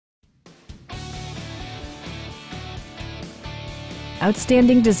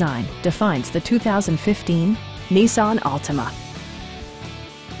Outstanding design defines the 2015 Nissan Altima.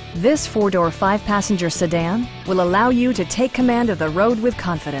 This four-door, five-passenger sedan will allow you to take command of the road with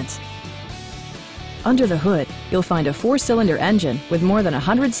confidence. Under the hood, you'll find a four-cylinder engine with more than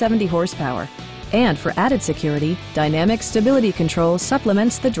 170 horsepower. And for added security, dynamic stability control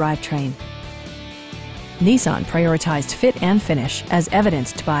supplements the drivetrain. Nissan prioritized fit and finish as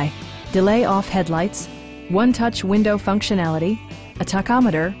evidenced by delay-off headlights, one-touch window functionality, a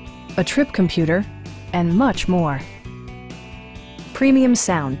tachometer, a trip computer, and much more. Premium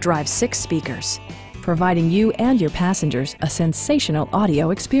sound drives 6 speakers, providing you and your passengers a sensational audio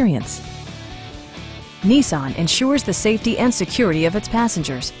experience. Nissan ensures the safety and security of its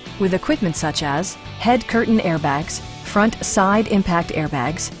passengers with equipment such as head curtain airbags, front side impact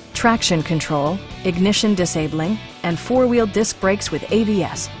airbags, traction control, ignition disabling, and four-wheel disc brakes with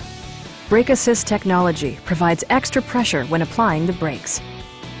ABS. Brake Assist technology provides extra pressure when applying the brakes.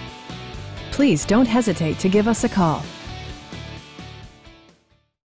 Please don't hesitate to give us a call.